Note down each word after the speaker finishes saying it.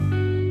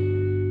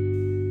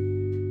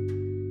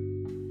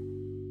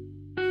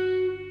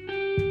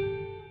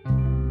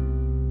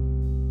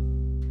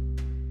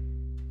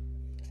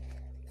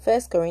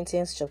1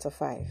 Corinthians chapter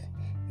 5.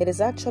 It is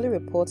actually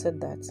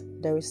reported that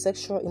there is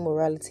sexual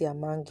immorality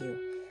among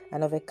you,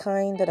 and of a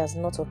kind that does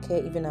not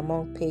occur even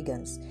among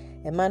pagans.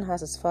 A man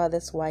has his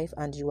father's wife,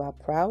 and you are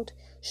proud.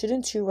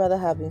 Shouldn't you rather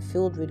have been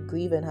filled with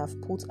grief and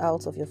have put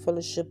out of your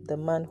fellowship the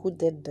man who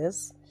did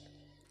this?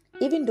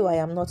 Even though I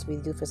am not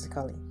with you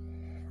physically,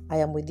 I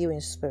am with you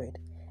in spirit,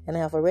 and I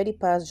have already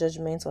passed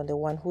judgment on the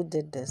one who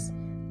did this,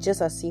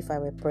 just as if I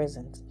were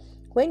present.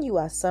 When you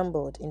are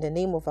assembled in the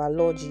name of our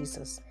Lord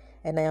Jesus,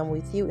 and I am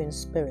with you in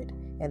spirit,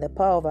 and the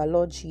power of our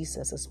Lord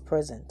Jesus is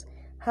present,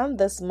 hand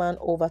this man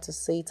over to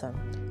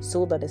Satan,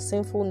 so that the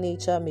sinful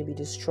nature may be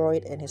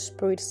destroyed and his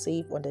spirit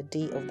saved on the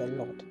day of the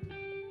Lord.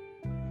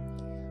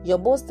 Your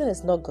boasting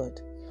is not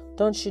good.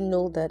 Don't you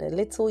know that a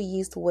little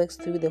yeast works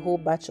through the whole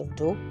batch of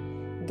dough?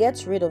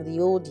 Get rid of the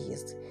old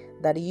yeast,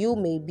 that you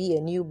may be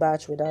a new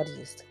batch without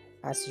yeast,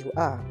 as you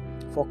are.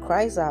 For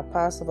Christ our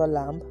Passover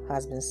lamb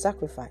has been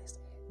sacrificed.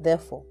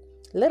 Therefore,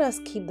 let us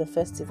keep the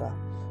festival,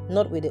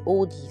 not with the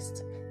old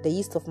yeast, the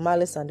yeast of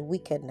malice and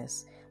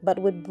wickedness, but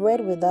with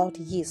bread without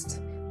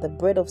yeast, the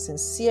bread of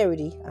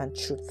sincerity and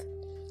truth.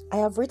 I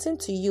have written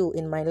to you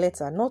in my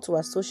letter not to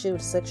associate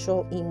with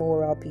sexual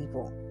immoral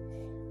people,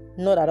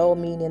 not at all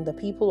meaning the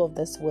people of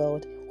this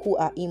world who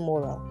are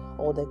immoral,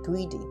 or the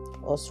greedy,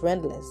 or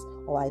swindlers,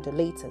 or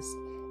idolaters.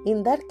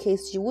 In that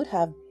case, you would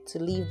have to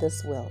leave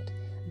this world.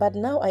 But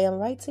now I am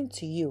writing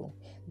to you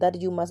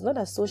that you must not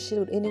associate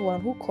with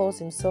anyone who calls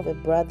himself a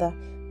brother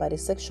but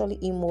is sexually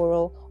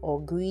immoral, or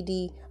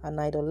greedy, an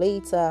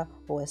idolater,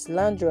 or a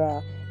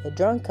slanderer, a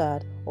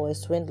drunkard, or a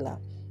swindler.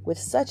 With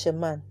such a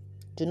man,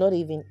 do not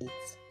even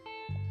eat.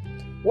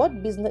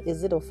 What business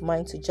is it of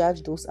mine to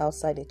judge those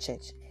outside the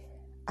church?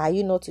 Are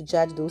you not to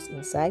judge those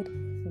inside?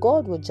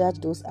 God will judge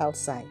those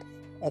outside.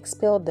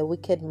 Expel the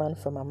wicked man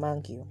from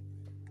among you.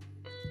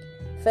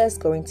 1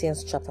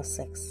 Corinthians chapter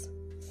 6.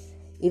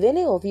 If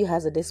any of you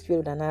has a dispute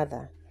with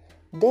another,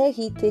 dare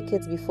he take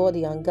it before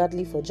the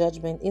ungodly for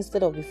judgment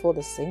instead of before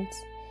the saints?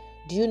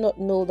 Do you not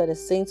know that the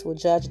saints will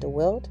judge the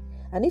world?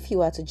 And if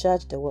you are to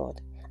judge the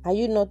world, are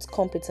you not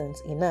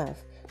competent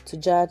enough to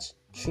judge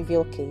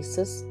trivial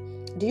cases?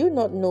 Do you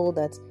not know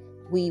that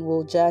we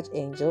will judge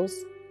angels?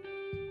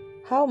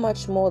 How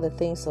much more the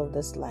things of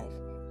this life?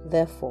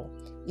 Therefore,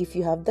 if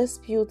you have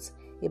disputes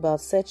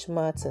about such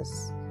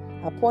matters,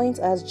 appoint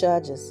as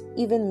judges,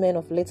 even men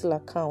of little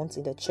account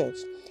in the church.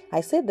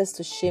 I say this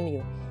to shame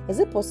you. Is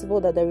it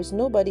possible that there is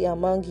nobody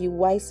among you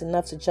wise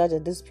enough to judge a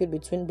dispute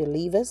between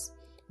believers?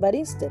 But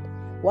instead,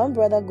 one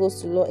brother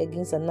goes to law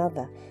against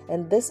another,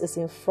 and this is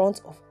in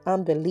front of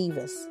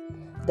unbelievers.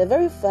 The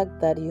very fact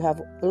that you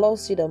have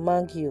lawsuit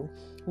among you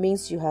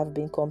means you have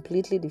been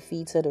completely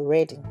defeated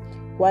already.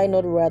 Why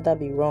not rather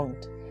be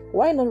wronged?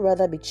 Why not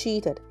rather be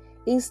cheated?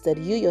 Instead,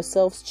 you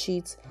yourselves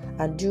cheat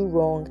and do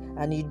wrong,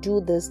 and you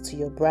do this to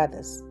your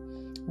brothers.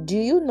 Do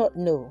you not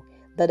know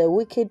that the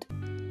wicked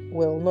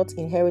will not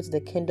inherit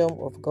the kingdom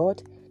of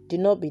God? Do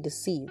not be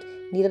deceived.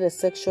 Neither the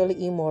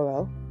sexually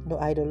immoral,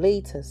 nor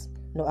idolaters,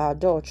 nor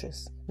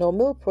adulterers, nor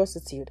male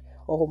prostitute,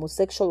 or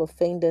homosexual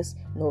offenders,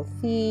 nor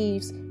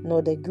thieves,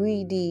 nor the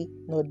greedy,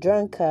 nor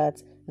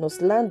drunkards, nor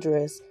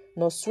slanderers,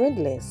 nor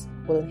swindlers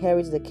will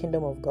inherit the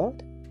kingdom of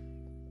God.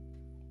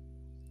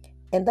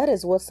 And that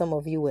is what some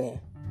of you were.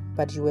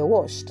 But you were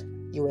washed,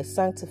 you were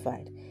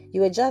sanctified,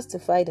 you were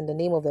justified in the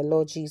name of the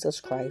Lord Jesus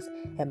Christ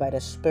and by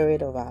the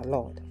Spirit of our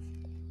Lord.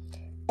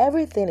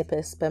 Everything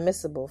is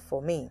permissible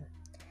for me,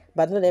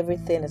 but not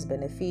everything is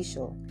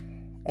beneficial.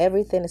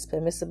 Everything is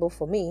permissible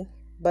for me,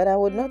 but I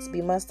would not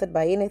be mastered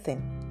by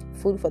anything.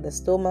 Food for the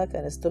stomach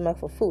and the stomach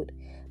for food,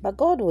 but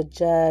God will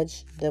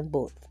judge them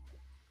both.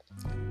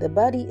 The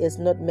body is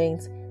not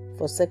meant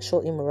for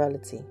sexual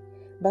immorality,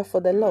 but for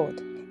the Lord,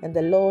 and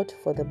the Lord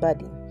for the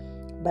body.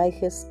 By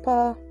his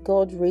power,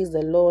 God raised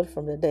the Lord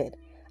from the dead,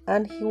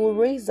 and he will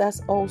raise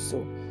us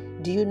also.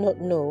 Do you not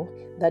know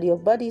that your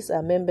bodies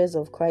are members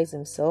of Christ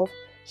himself?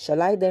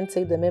 Shall I then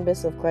take the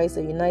members of Christ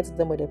and unite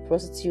them with a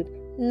prostitute?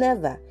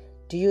 Never.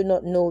 Do you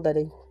not know that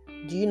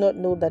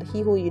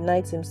he who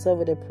unites himself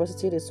with a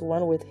prostitute is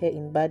one with her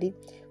in body?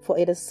 For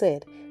it is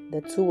said,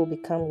 the two will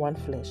become one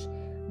flesh.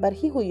 But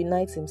he who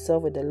unites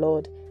himself with the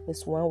Lord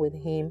is one with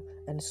him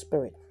in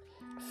spirit.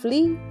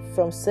 Flee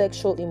from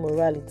sexual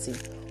immorality.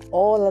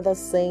 All other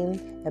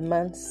sin a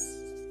man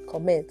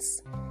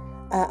commits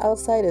are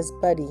outside his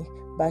body,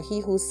 but he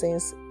who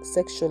sins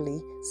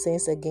sexually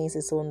sins against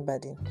his own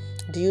body.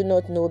 Do you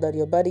not know that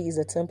your body is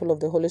a temple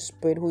of the Holy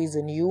Spirit who is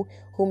in you,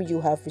 whom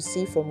you have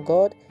received from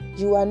God?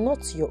 You are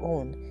not your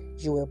own.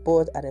 You were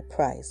bought at a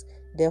price.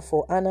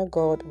 Therefore, honor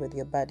God with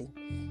your body.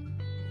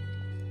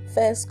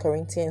 1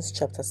 Corinthians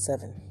chapter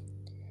 7.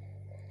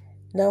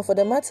 Now, for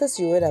the matters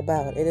you read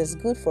about, it is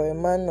good for a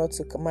man not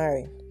to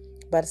marry.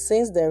 But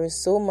since there is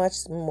so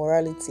much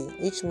immorality,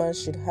 each man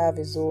should have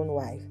his own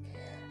wife,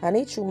 and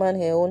each woman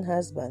her own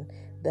husband.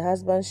 The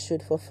husband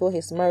should fulfill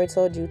his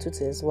marital duty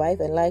to his wife,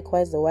 and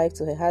likewise the wife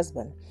to her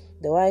husband.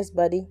 The wife's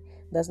body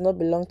does not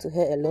belong to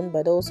her alone,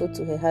 but also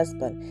to her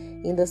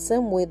husband. In the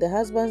same way, the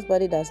husband's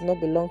body does not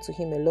belong to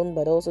him alone,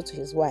 but also to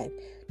his wife.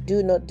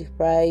 Do not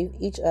deprive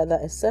each other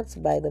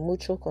except by the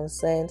mutual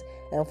consent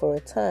and for a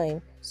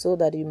time, so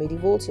that you may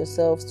devote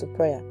yourselves to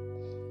prayer.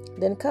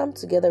 Then come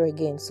together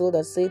again, so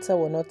that Satan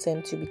will not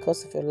tempt you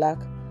because of your lack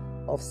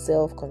of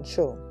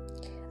self-control.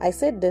 I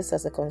said this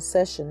as a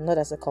concession, not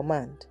as a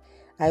command.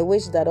 I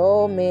wish that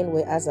all men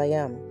were as I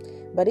am.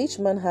 But each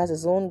man has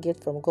his own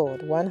gift from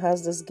God. One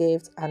has this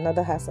gift,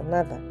 another has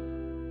another.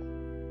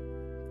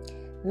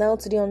 Now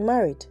to the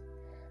unmarried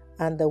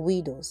and the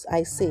widows,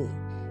 I say,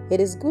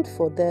 it is good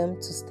for them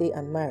to stay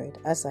unmarried,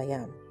 as I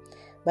am.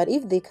 But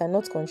if they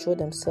cannot control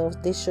themselves,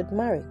 they should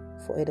marry,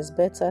 for it is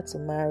better to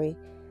marry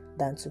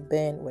than to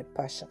burn with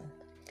passion.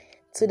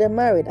 To the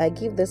married, I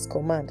give this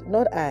command,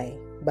 not I,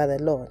 but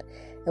the Lord.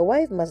 A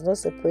wife must not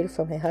separate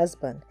from her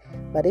husband,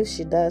 but if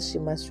she does, she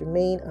must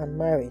remain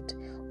unmarried,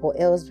 or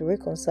else be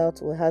reconciled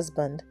to her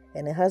husband,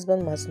 and a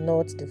husband must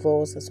not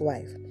divorce his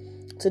wife.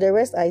 To the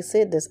rest I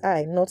say this,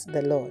 I, not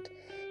the Lord.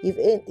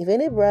 If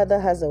any brother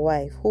has a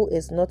wife who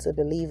is not a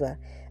believer,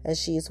 and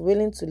she is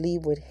willing to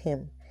live with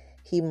him,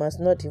 he must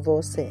not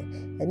divorce her.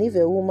 And if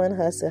a woman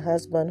has a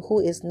husband who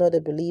is not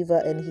a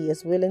believer, and he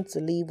is willing to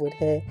live with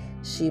her,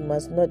 she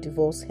must not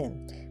divorce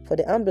him. For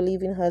the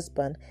unbelieving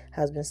husband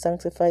has been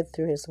sanctified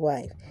through his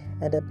wife,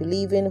 and the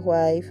believing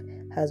wife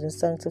has been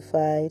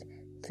sanctified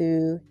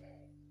through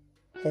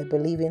her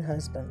believing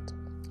husband.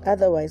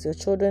 Otherwise, your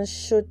children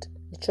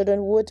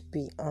would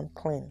be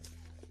unclean.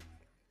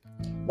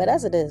 But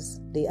as it is,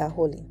 they are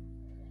holy.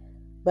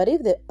 But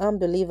if the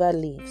unbeliever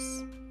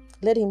leaves,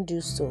 let him do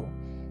so.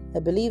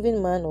 A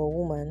believing man or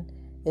woman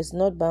is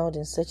not bound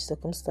in such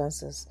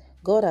circumstances.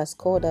 God has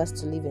called us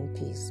to live in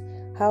peace.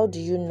 How do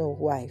you know,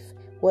 wife,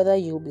 whether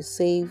you will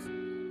save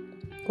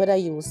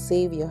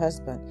your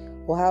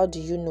husband? Or how do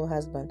you know,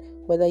 husband,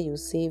 whether you will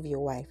save your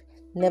wife?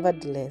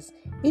 Nevertheless,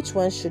 each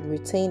one should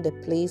retain the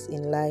place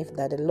in life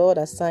that the Lord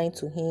assigned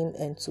to him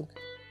and to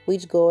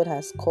which God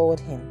has called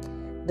him.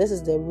 This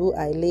is the rule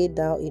I laid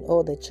down in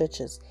all the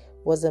churches.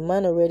 Was a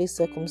man already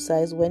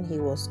circumcised when he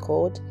was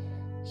called?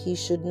 He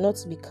should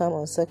not become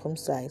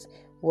uncircumcised.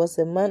 Was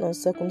a man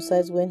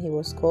uncircumcised when he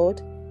was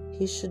called?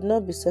 He should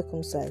not be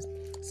circumcised.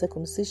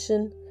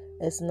 Circumcision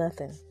is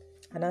nothing,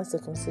 and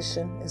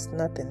uncircumcision is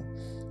nothing.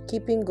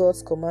 Keeping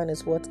God's command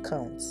is what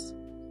counts.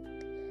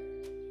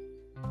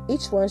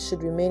 Each one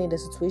should remain in the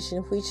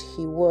situation which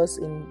he was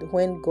in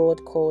when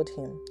God called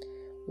him.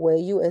 Were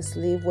you a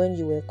slave when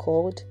you were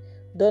called?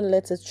 Don't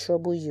let it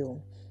trouble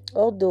you.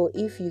 Although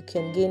if you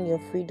can gain your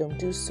freedom,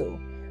 do so.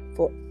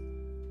 For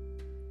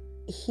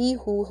he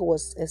who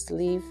was a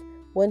slave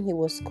when he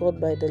was called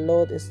by the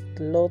Lord is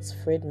the Lord's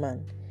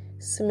freedman.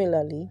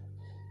 Similarly,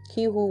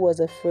 he who was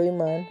a free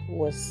man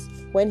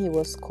when he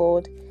was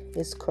called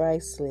is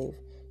Christ's slave.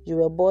 You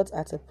were bought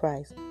at a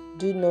price.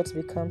 Do not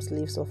become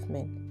slaves of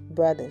men.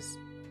 Brothers,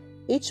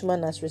 each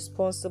man as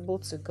responsible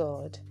to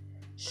God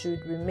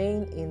should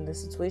remain in the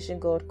situation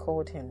God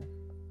called him.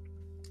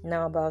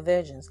 Now about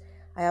virgins,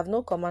 I have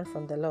no command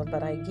from the Lord,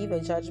 but I give a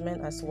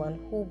judgment as one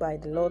who by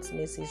the Lord's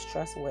mercy is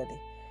trustworthy.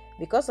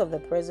 Because of the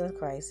present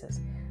crisis,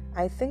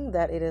 I think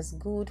that it is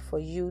good for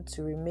you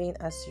to remain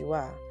as you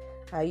are.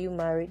 Are you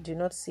married? Do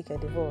not seek a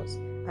divorce.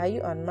 Are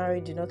you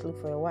unmarried? Do not look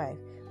for a wife.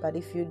 But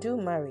if you do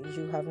marry,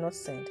 you have not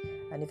sinned.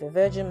 And if a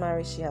virgin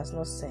marries, she has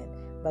not sinned.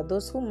 But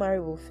those who marry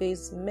will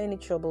face many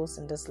troubles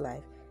in this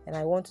life, and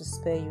I want to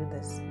spare you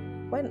this.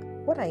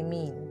 What I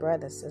mean,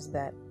 brothers, is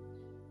that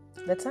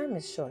the time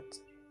is short.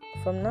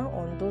 From now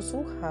on, those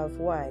who have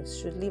wives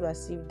should live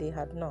as if they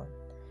had none.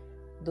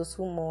 Those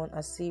who mourn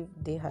as if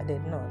they had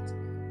not.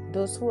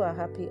 Those who are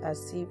happy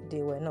as if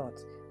they were not.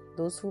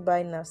 Those who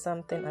buy now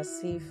something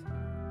as if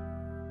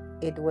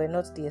it were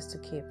not theirs to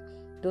keep.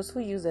 Those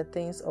who use the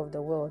things of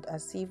the world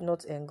as if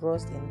not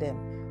engrossed in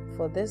them.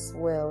 For this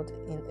world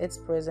in its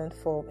present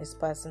form is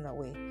passing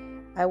away.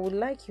 I would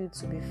like you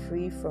to be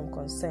free from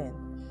concern.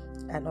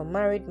 An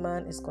unmarried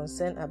man is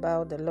concerned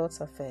about the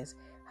Lord's affairs,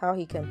 how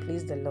he can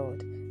please the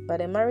Lord.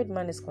 But a married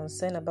man is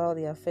concerned about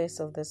the affairs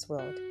of this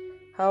world,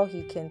 how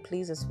he can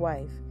please his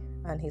wife,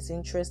 and his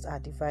interests are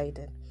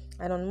divided.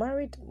 An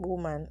unmarried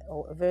woman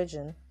or a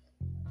virgin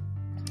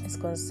is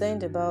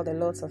concerned about the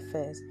Lord's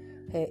affairs.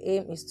 Her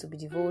aim is to be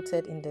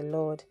devoted in the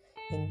Lord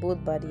in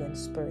both body and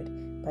spirit.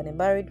 But a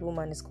married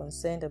woman is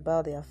concerned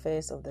about the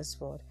affairs of this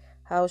world,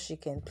 how she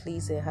can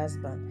please her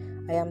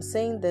husband. I am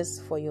saying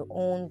this for your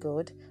own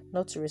good,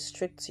 not to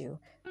restrict you,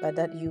 but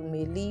that you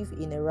may live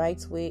in a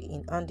right way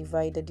in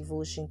undivided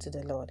devotion to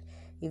the Lord.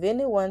 If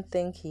anyone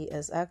think he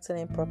is acting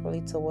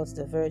improperly towards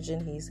the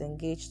virgin he is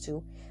engaged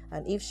to,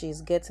 and if she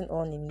is getting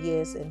on in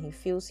years and he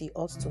feels he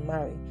ought to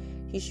marry,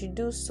 he should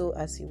do so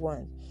as he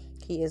wants.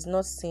 He is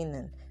not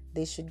sinning.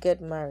 They should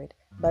get married.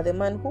 But the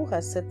man who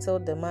has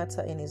settled the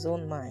matter in his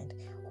own mind,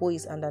 who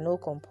is under no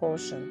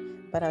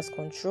compulsion, but has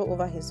control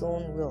over his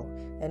own will,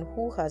 and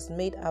who has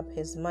made up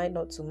his mind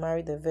not to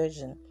marry the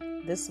virgin,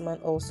 this man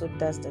also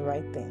does the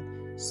right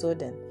thing. So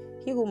then,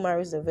 he who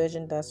marries the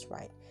virgin does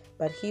right,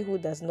 but he who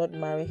does not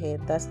marry her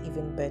does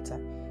even better.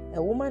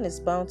 A woman is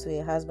bound to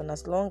her husband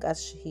as long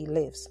as he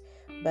lives.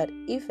 But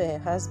if her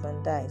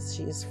husband dies,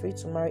 she is free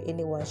to marry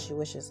anyone she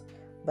wishes,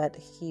 but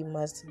he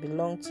must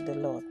belong to the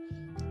Lord.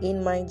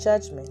 In my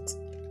judgment,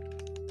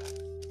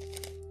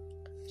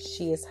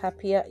 she is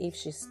happier if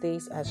she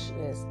stays as she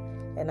is,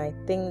 and I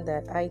think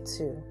that I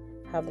too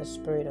have the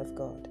Spirit of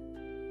God.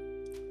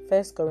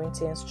 1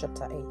 Corinthians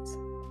chapter 8.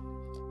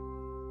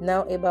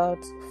 Now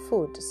about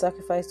food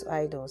sacrificed to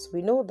idols.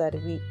 We know that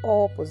we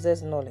all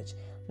possess knowledge.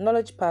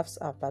 Knowledge puffs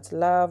up, but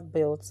love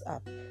builds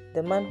up.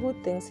 The man who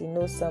thinks he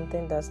knows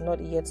something does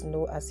not yet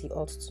know as he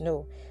ought to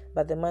know,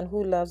 but the man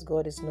who loves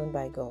God is known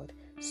by God.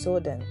 So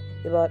then,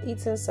 about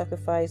eating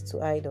sacrificed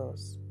to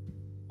idols.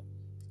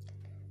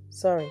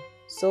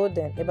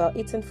 about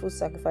eating food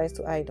sacrificed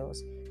to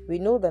idols. We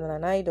know that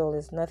an idol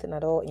is nothing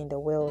at all in the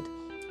world,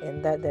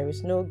 and that there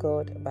is no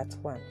God but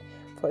one.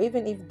 For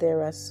even if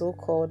there are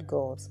so-called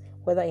gods,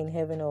 whether in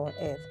heaven or on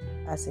earth,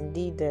 as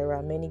indeed there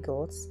are many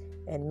gods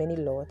and many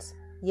lords,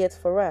 yet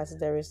for us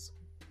there is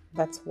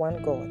but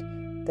one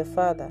God, the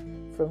Father,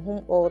 from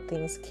whom all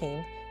things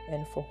came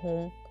and for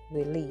whom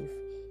we live.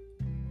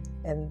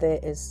 And there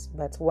is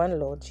but one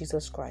Lord,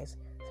 Jesus Christ,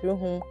 through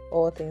whom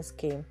all things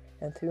came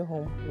and through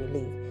whom we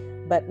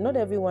live. But not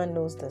everyone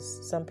knows this.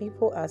 Some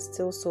people are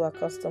still so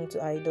accustomed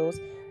to idols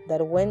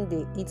that when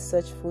they eat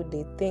such food,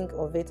 they think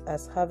of it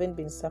as having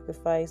been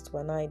sacrificed to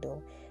an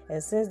idol.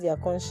 And since their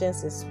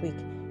conscience is weak,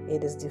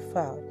 it is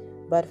defiled.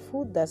 But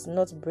food does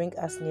not bring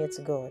us near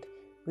to God.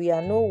 We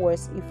are no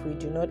worse if we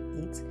do not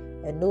eat,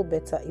 and no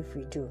better if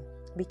we do.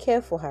 Be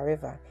careful,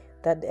 however,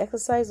 that the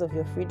exercise of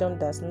your freedom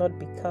does not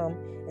become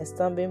a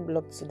stumbling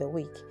block to the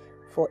weak.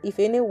 For if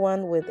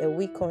anyone with a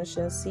weak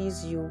conscience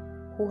sees you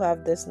who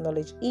have this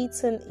knowledge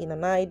eating in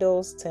an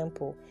idol's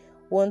temple,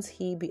 won't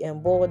he be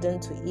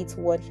emboldened to eat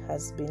what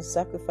has been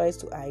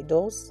sacrificed to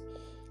idols?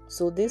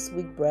 So this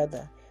weak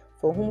brother,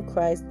 for whom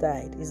Christ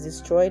died, is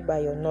destroyed by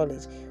your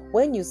knowledge,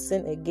 when you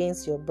sin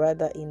against your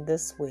brother in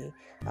this way,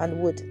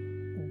 and wound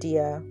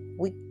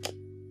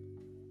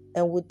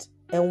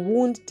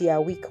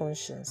their weak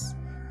conscience.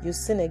 You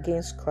sin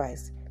against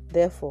Christ.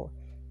 Therefore,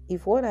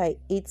 if what I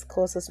eat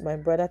causes my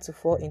brother to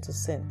fall into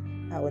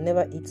sin, I will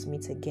never eat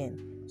meat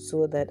again,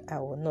 so that I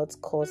will not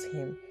cause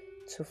him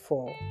to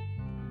fall.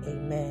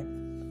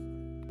 Amen.